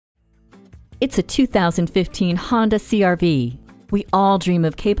It's a 2015 Honda CR-V. We all dream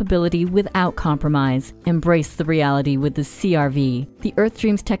of capability without compromise. Embrace the reality with the CR-V. The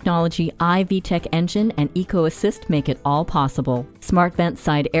EarthDreams technology iVTEC engine and Eco Assist make it all possible. Smart vent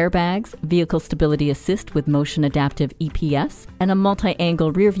side airbags, vehicle stability assist with motion adaptive EPS, and a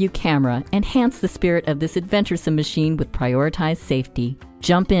multi-angle rear view camera enhance the spirit of this adventuresome machine with prioritized safety.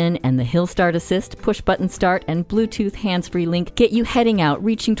 Jump in and the Hill Start Assist, push button start, and Bluetooth hands-free link get you heading out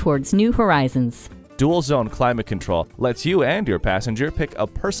reaching towards new horizons. Dual zone climate control lets you and your passenger pick a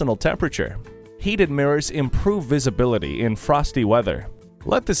personal temperature. Heated mirrors improve visibility in frosty weather.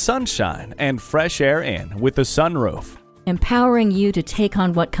 Let the sun shine and fresh air in with the sunroof. Empowering you to take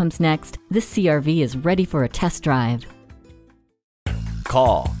on what comes next, this CR-V is ready for a test drive.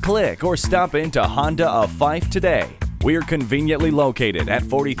 Call, click, or stop into Honda of Fife today. We're conveniently located at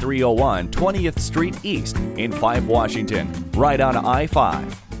 4301 20th Street East in Fife, Washington, right on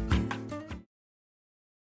I-5.